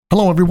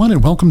Hello, everyone,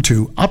 and welcome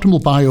to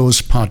Optimal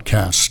Bio's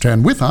podcast.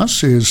 And with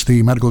us is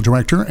the medical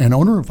director and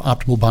owner of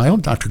Optimal Bio,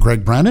 Dr.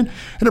 Greg Brannon,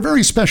 and a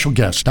very special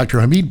guest,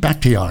 Dr. Hamid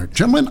Bakhtiar.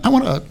 Gentlemen, I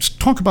want to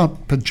talk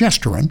about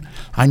progesterone.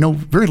 I know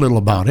very little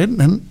about it.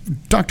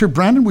 And Dr.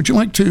 Brannon, would you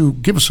like to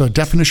give us a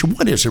definition?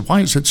 What is it?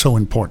 Why is it so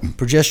important?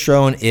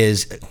 Progesterone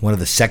is one of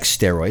the sex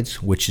steroids,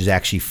 which is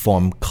actually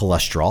from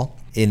cholesterol.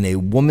 In a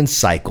woman's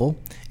cycle,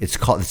 it's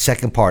called the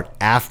second part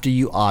after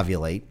you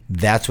ovulate.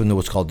 That's when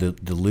what's called the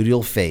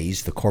luteal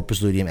phase, the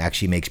corpus luteum,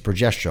 actually makes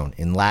progesterone.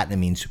 In Latin, it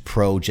means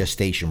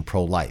pro-gestation,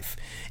 pro-life.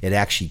 It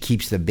actually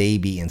keeps the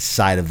baby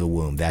inside of the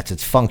womb. That's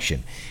its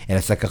function. And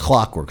it's like a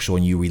clockwork. So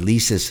when you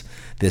release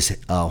this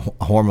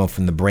hormone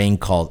from the brain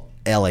called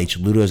LH,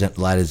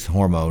 luteinizing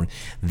hormone,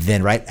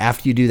 then right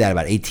after you do that,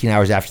 about 18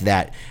 hours after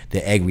that,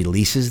 the egg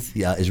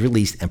is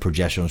released and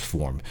progesterone is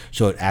formed.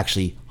 So it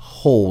actually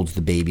holds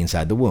the baby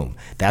inside the womb.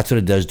 That's what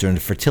it does during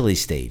the fertility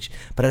stage.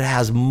 But it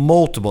has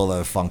multiple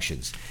other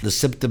functions. The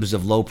symptoms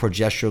of low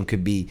progesterone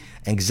could be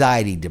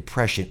anxiety,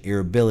 depression,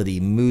 irritability,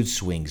 mood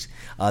swings.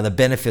 The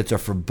benefits are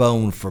for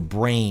bone, for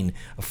brain,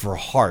 for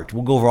heart.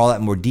 We'll go over all that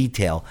in more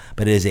detail,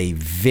 but it is a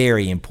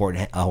very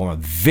important hormone,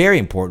 very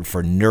important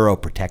for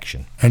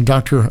neuroprotection. And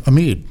Dr.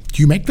 Hamid,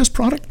 do you make this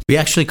product? We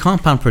actually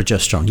compound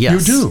progesterone,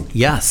 yes. You do?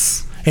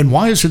 Yes. And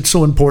why is it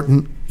so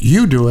important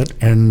you do it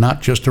and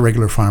not just a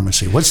regular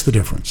pharmacy? What's the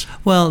difference?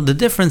 Well, the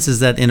difference is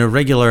that in a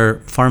regular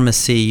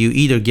pharmacy, you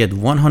either get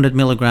 100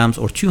 milligrams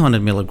or 200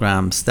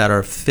 milligrams that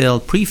are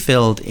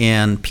pre-filled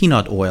in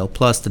peanut oil,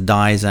 plus the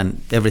dyes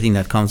and everything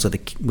that comes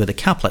with a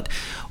caplet.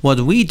 What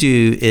we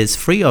do is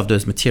free of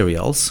those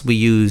materials. We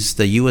use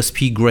the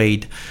USP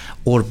grade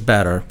or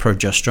better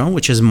progesterone,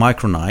 which is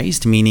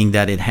micronized, meaning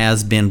that it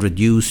has been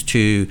reduced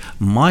to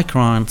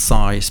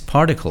micron-sized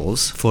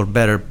particles for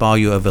better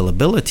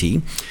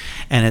bioavailability.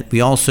 And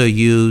we also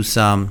use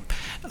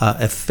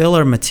a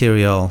filler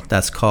material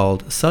that's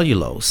called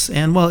cellulose.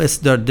 And well,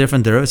 there are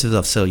different derivatives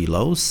of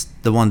cellulose.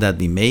 The one that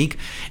we make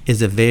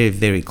is a very,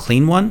 very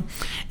clean one.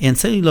 And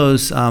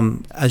cellulose,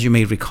 as you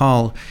may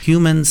recall,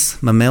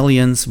 humans,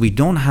 mammalians, we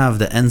don't have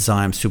the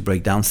enzymes to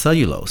break down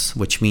cellulose,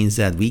 which means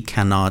that we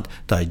cannot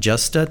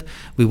digest it.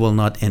 We will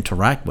not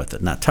interact with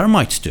it. Now,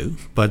 termites do,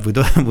 but we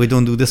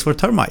don't do this for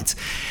termites.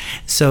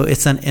 So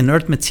it's an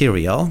inert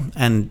material,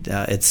 and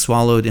it's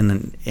swallowed in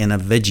a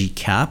veggie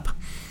cap,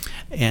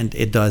 and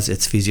it does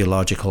its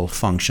physiological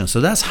function.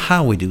 So that's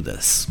how we do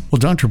this. Well,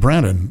 Dr.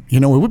 Brannon, it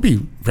would be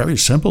very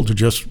simple to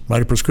just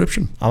write a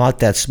prescription. I'm not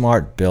that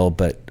smart, Bill,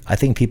 but I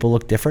think people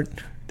look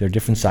different. They're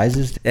different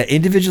sizes.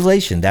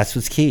 Individualization, that's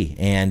what's key.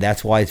 And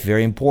that's why it's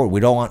very important. We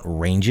don't want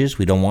ranges.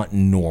 We don't want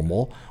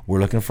normal. We're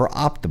looking for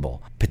optimal,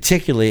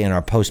 particularly in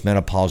our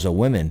postmenopausal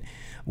women.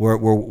 We're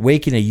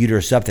waking a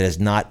uterus up that has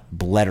not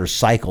bled or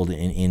cycled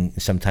in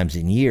sometimes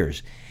in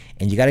years.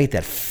 And you got to get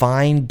that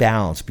fine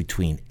balance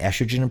between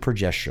estrogen and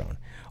progesterone,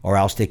 or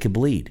else they could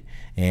bleed.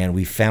 And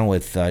we found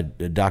with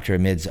Dr.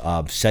 Hamid's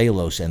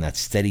cellulose and that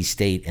steady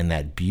state and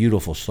that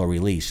beautiful slow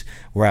release,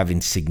 we're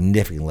having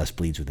significantly less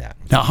bleeds with that.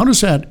 Now, how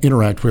does that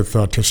interact with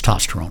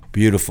testosterone?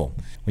 Beautiful.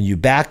 When you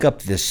back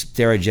up this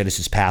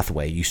steroidogenesis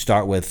pathway, you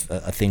start with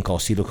a thing called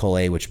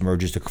acetyl-CoA, which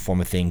merges to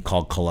form a thing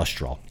called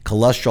cholesterol.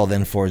 Cholesterol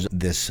then forms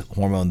this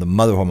hormone, the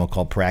mother hormone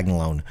called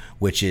pregnenolone,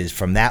 which is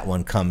from that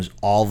one comes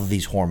all of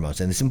these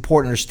hormones. And it's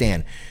important to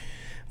understand,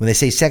 when they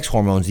say sex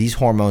hormones, these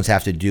hormones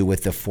have to do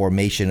with the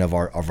formation of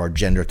our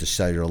gender at the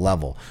cellular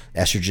level: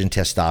 estrogen,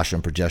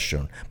 testosterone,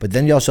 progesterone. But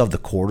then you also have the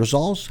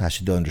cortisols, has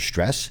to do under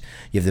stress.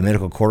 You have the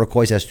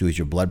mineralocorticoids, has to do with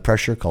your blood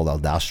pressure, called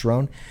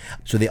aldosterone.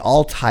 So they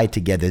all tie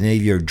together. Then you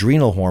have your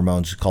adrenal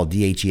hormones called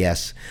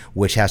DHES,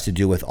 which has to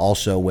do with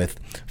also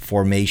with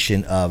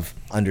formation of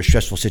under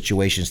stressful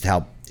situations to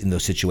help in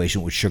those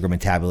situations with sugar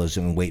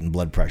metabolism and weight and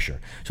blood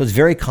pressure. So it's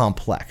very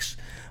complex.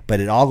 But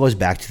it all goes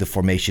back to the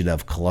formation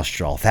of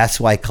cholesterol. That's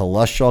why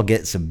cholesterol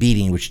gets a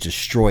beating, which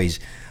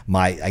destroys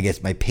my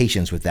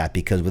patience with that,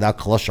 because without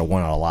cholesterol, we're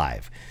not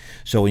alive.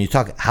 So when you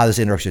talk how this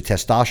interacts with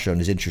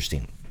testosterone is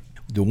interesting.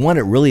 The one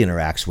it really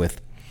interacts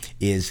with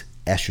is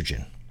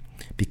estrogen,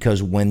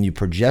 because when your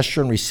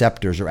progesterone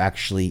receptors are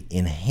actually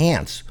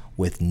enhanced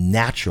with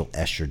natural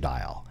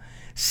estradiol,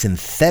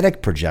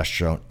 synthetic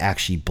progesterone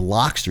actually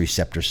blocks the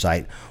receptor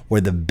site,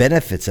 where the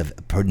benefits of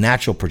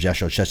natural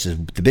progesterone, such as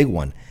the big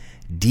one,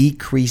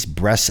 decrease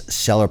breast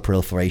cellular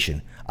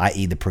proliferation,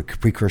 i.e. the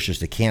precursors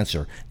to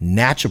cancer.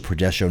 Natural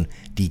progesterone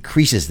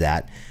decreases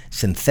that.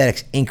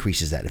 Synthetics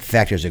increases that. In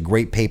fact, there's a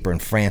great paper in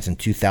France in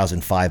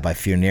 2005 by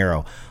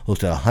Fiornero,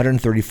 looked at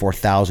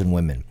 134,000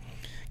 women,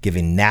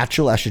 giving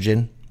natural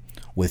estrogen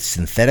with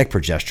synthetic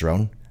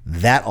progesterone.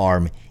 That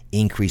arm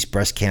increased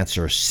breast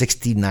cancer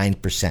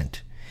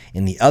 69%.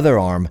 In the other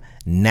arm,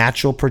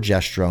 natural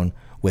progesterone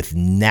with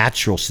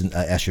natural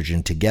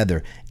estrogen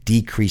together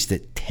decreased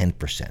it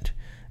 10%.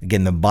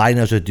 Again, the body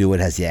knows what to do. It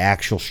has the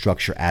actual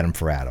structure atom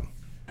for atom.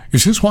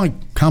 Is this why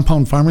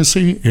compound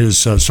pharmacy is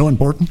so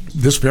important?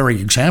 This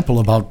very example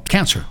about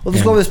cancer. Well,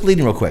 let's go over this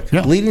bleeding real quick.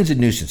 Yeah. Bleeding is a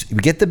nuisance. You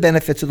get the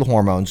benefits of the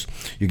hormones.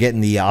 You're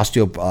getting the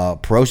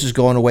osteoporosis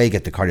going away. You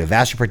get the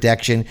cardiovascular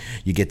protection.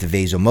 You get the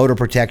vasomotor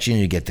protection.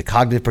 You get the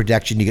cognitive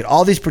protection. You get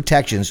all these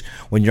protections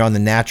when you're on the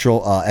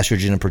natural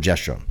estrogen and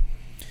progesterone.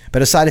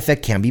 But a side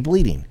effect can be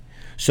bleeding.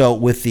 So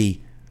with the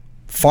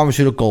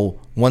pharmaceutical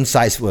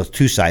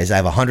two sizes, I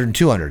have 100 and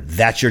 200.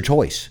 That's your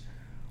choice.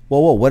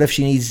 Whoa, what if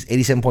she needs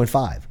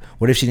 87.5?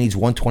 What if she needs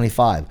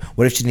 125?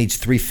 What if she needs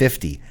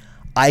 350?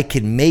 I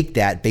can make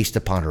that based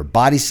upon her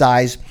body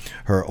size,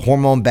 her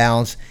hormone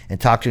balance,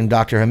 and talking to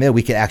Dr. Hamid,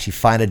 we can actually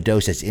find a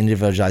dose that's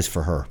individualized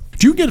for her.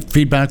 Do you get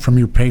feedback from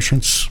your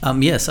patients?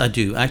 Yes, I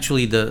do.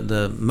 Actually,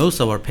 the most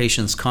of our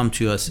patients come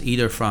to us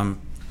either from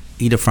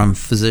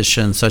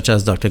physicians such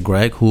as Dr.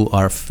 Greg, who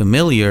are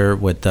familiar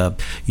with the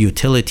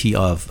utility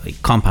of a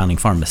compounding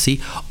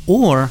pharmacy,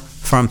 or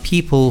from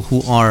people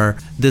who are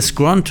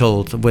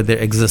disgruntled with their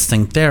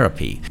existing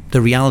therapy. The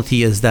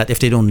reality is that if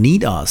they don't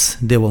need us,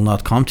 they will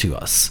not come to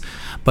us.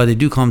 But they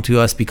do come to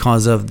us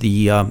because of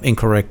the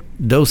incorrect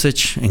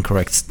dosage,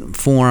 incorrect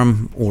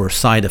form, or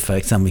side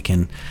effects, and we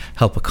can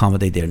help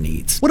accommodate their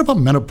needs. What about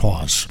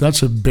menopause?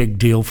 That's a big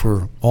deal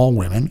for all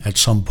women at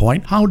some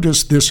point. How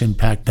does this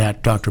impact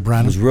that, Dr.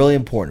 Brannon? It's really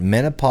important.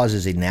 Menopause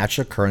is a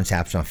natural occurrence,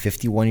 happens around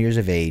 51 years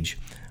of age,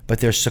 but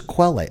there's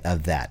sequelae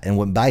of that.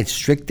 And by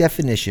strict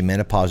definition,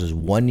 menopause is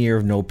 1 year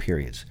of no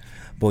periods.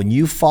 But when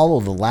you follow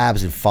the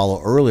labs and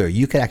follow earlier,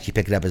 you could actually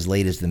pick it up as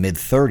late as the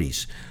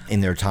mid-30s in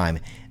their time.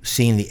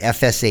 Seeing the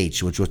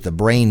FSH, which what the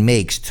brain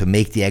makes to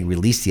make the egg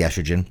release the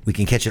estrogen, we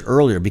can catch it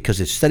earlier because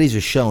the studies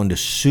have shown the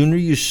sooner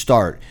you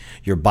start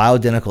your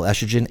bioidentical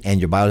estrogen and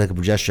your bioidentical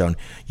progesterone,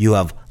 you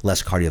have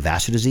less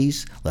cardiovascular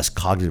disease, less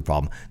cognitive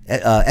problem.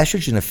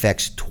 Estrogen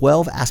affects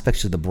 12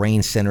 aspects of the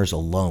brain centers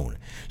alone.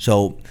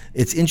 So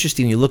it's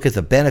interesting, you look at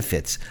the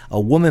benefits. A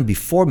woman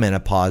before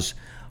menopause,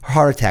 her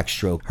heart attack,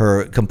 stroke,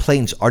 her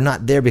complaints are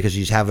not there because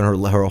she's having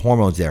her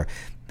hormones there.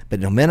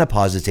 But in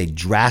menopause, it's a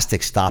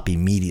drastic stop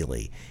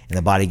immediately, and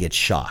the body gets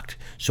shocked.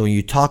 So when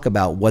you talk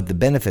about what the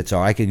benefits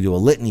are, I could do a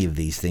litany of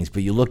these things,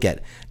 but you look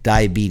at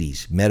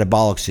diabetes,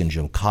 metabolic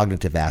syndrome,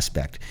 cognitive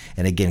aspect,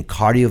 and again,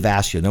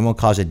 cardiovascular. Number one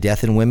cause of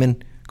death in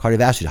women,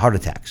 cardiovascular, heart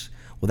attacks.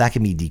 Well, that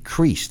can be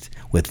decreased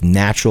with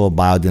natural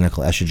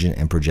bioidentical estrogen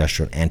and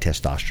progesterone and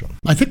testosterone.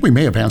 I think we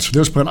may have answered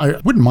this, but I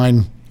wouldn't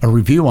mind a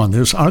review on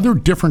this. Are there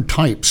different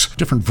types,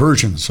 different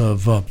versions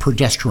of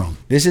progesterone?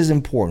 This is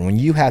important. When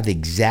you have the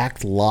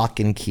exact lock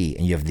and key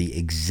and you have the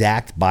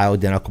exact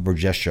bioidentical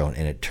progesterone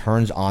and it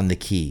turns on the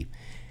key,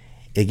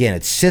 again,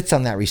 it sits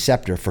on that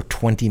receptor for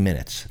 20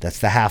 minutes. That's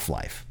the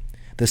half-life.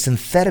 The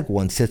synthetic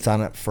one sits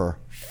on it for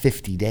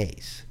 50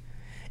 days.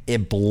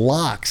 It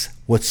blocks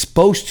what's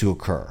supposed to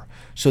occur.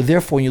 So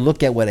therefore, when you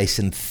look at what a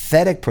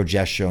synthetic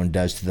progesterone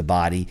does to the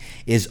body,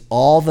 is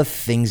all the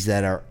things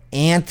that are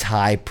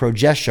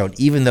anti-progesterone,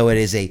 even though it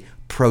is a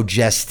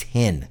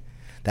progestin.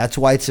 That's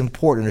why it's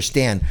important to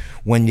understand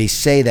when they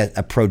say that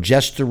a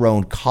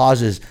progesterone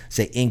causes,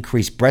 say,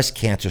 increased breast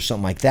cancer or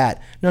something like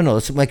that. No,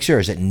 let's make sure.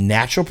 Is it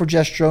natural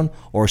progesterone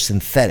or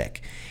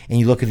synthetic? And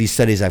you look at these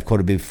studies I've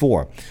quoted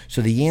before.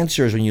 So the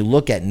answer is when you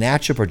look at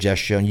natural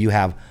progesterone, you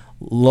have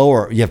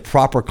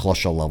proper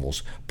cholesterol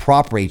levels,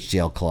 proper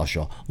HDL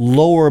cholesterol,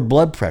 lower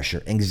blood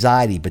pressure,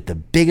 anxiety. But the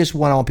biggest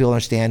one I want people to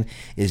understand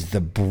is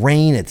the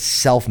brain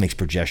itself makes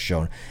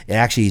progesterone. It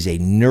actually is a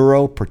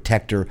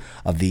neuroprotector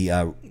of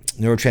the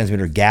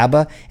neurotransmitter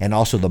GABA and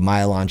also the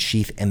myelin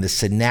sheath and the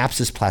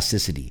synapses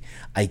plasticity.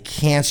 I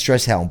can't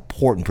stress how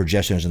important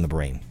progesterone is in the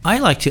brain. I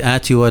like to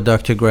add to what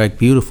Dr. Greg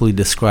beautifully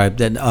described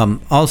that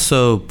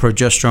also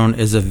progesterone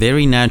is a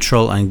very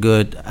natural and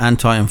good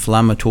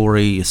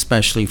anti-inflammatory,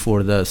 especially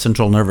for the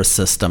central nervous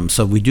system.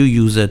 So we do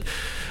use it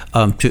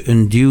to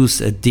induce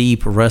a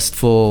deep,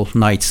 restful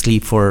night's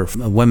sleep for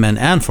women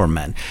and for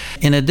men.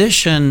 In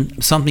addition,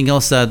 something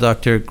else that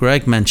Dr.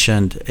 Greg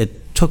mentioned, it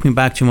took me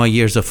back to my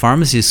years of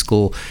pharmacy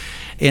school.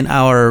 In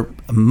our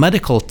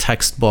medical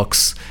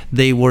textbooks,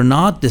 they were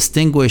not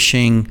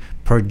distinguishing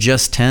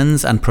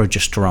progestins and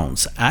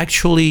progesterones.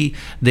 Actually,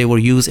 they were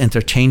used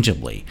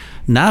interchangeably.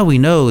 Now we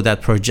know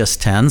that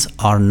progestins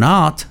are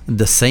not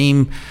the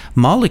same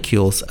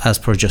molecules as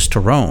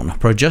progesterone.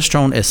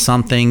 Progesterone is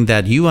something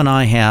that you and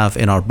I have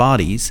in our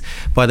bodies.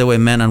 By the way,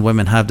 men and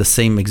women have the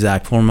same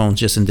exact hormones,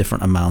 just in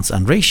different amounts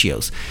and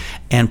ratios.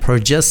 And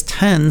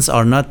progestins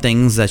are not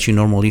things that you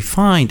normally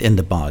find in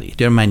the body.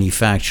 They're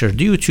manufactured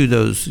due to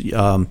those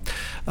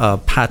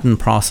patent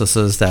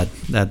processes that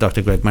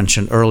Dr. Greg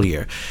mentioned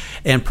earlier.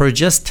 And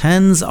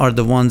progestins are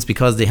the ones,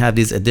 because they have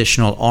these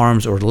additional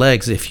arms or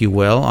legs, if you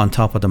will, on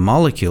top of the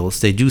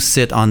molecules. They do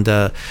sit on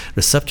the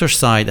receptor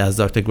side, as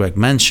Dr. Greg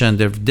mentioned.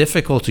 They're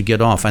difficult to get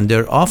off, and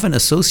they're often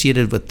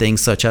associated with things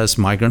such as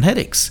migraine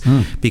headaches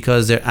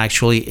because they're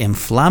actually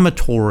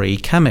inflammatory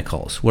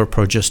chemicals, where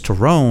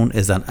progesterone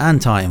is an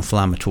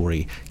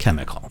anti-inflammatory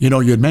chemical. You know,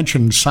 you had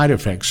mentioned side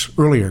effects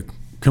earlier.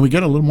 Can we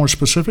get a little more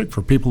specific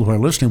for people who are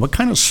listening? What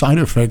kind of side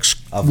effects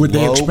would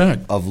they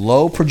expect? Of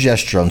low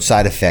progesterone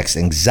side effects,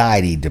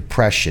 anxiety,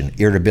 depression,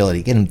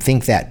 irritability. Again,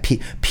 think that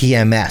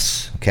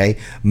PMS, okay?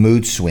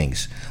 Mood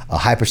swings,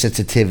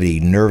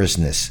 hypersensitivity,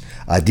 nervousness,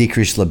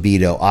 decreased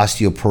libido,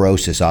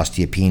 osteoporosis,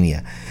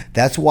 osteopenia.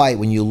 That's why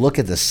when you look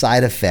at the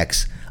side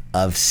effects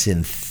of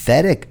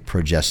synthetic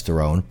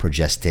progesterone,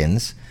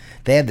 progestins,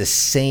 they have the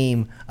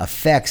same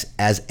effects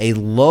as a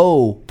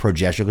low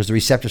progesterone because the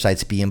receptor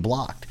site's being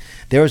blocked.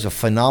 There was a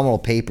phenomenal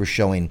paper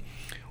showing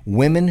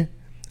women,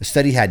 the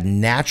study had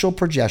natural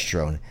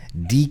progesterone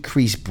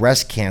decrease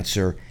breast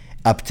cancer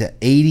up to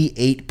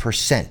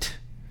 88%,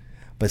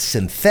 but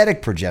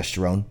synthetic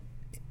progesterone,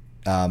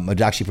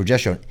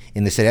 medroxyprogesterone,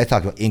 in the study I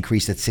talked about,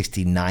 increased at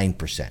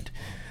 69%.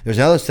 There's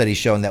another study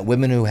showing that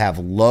women who have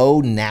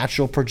low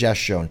natural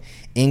progesterone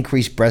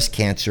increase breast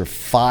cancer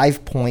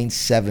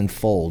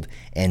 5.7-fold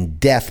and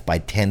death by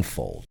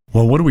 10-fold.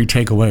 Well, what do we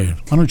take away?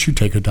 Why don't you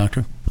take it,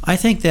 Doctor? I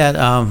think that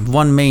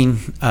one main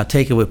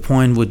takeaway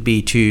point would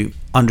be to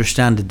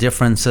understand the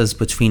differences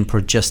between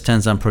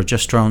progestins and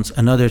progesterones.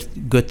 Another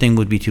good thing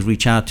would be to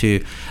reach out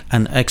to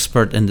an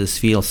expert in this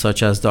field,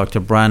 such as Dr.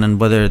 Brannon,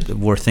 whether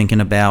we're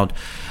thinking about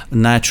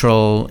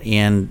natural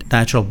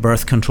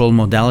birth control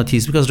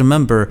modalities. Because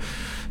remember,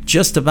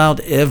 just about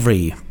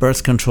every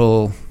birth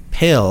control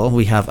pill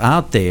we have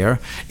out there,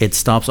 it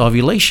stops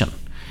ovulation.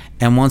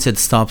 And once it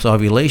stops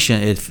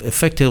ovulation, it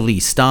effectively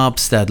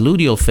stops that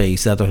luteal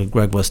phase that Dr.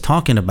 Greg was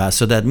talking about.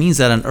 So that means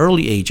that at an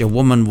early age, a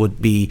woman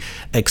would be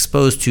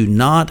exposed to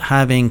not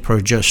having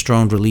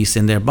progesterone released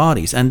in their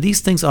bodies. And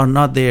these things are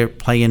not there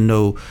playing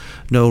no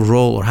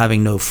role or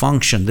having no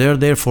function. They're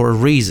there for a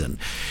reason.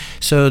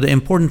 So the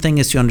important thing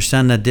is to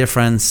understand that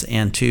difference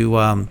and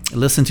to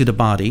listen to the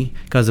body,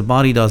 because the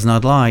body does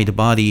not lie. The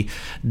body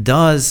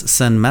does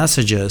send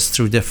messages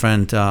through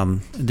different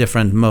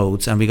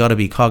modes, and we got to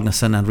be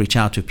cognizant and reach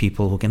out to people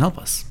who can help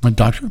us.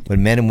 Doctor?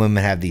 When men and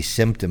women have these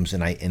symptoms,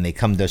 and they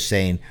come to us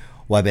saying,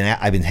 well,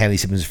 I've been having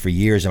these symptoms for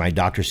years, and my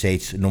doctor says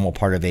it's a normal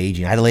part of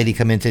aging. I had a lady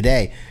come in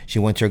today. She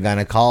went to her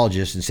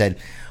gynecologist and said,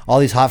 all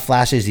these hot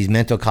flashes, these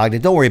mental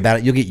cognitive, don't worry about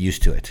it. You'll get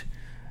used to it.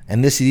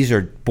 And these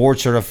are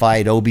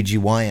board-certified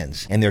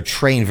OBGYNs, and they're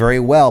trained very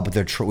well, but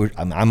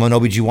I'm an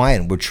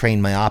OBGYN. We're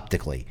trained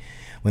myoptically.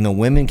 When the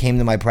women came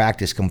to my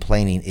practice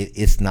complaining,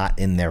 it's not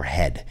in their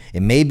head.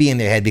 It may be in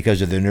their head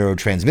because of the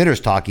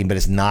neurotransmitters talking, but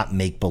it's not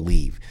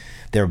make-believe.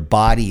 Their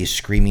body is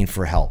screaming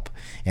for help.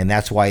 And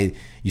that's why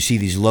you see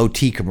these low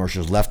T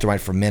commercials left and right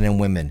for men and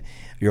women.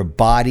 Your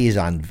body is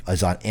on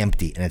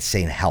empty, and it's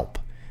saying help.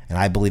 And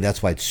I believe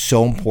that's why it's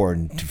so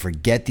important to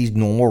forget these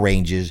normal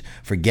ranges,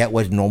 forget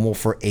what's normal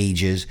for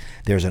ages.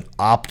 There's an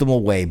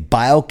optimal way.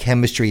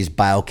 Biochemistry is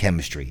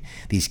biochemistry.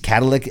 These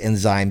catalytic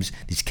enzymes,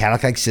 these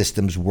catalytic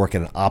systems work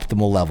at an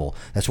optimal level.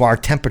 That's why our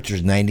temperature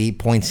is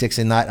 98.6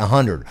 and not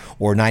 100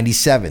 or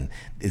 97.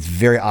 It's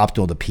very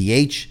optimal. The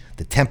pH,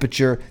 the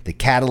temperature, the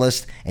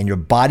catalyst, and your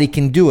body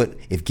can do it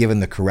if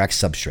given the correct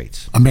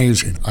substrates.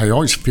 Amazing. I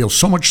always feel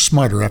so much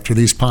smarter after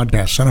these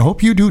podcasts, and I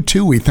hope you do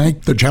too. We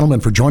thank the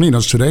gentleman for joining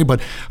us today, but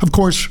of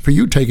course, for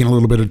you taking a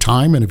little bit of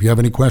time, and if you have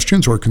any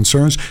questions or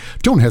concerns,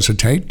 don't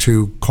hesitate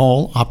to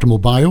call Optimal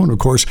Bio, and of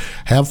course,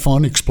 have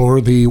fun, explore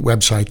the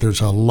website.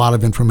 There's a lot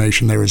of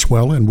information there as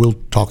well, and we'll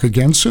talk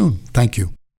again soon. Thank you.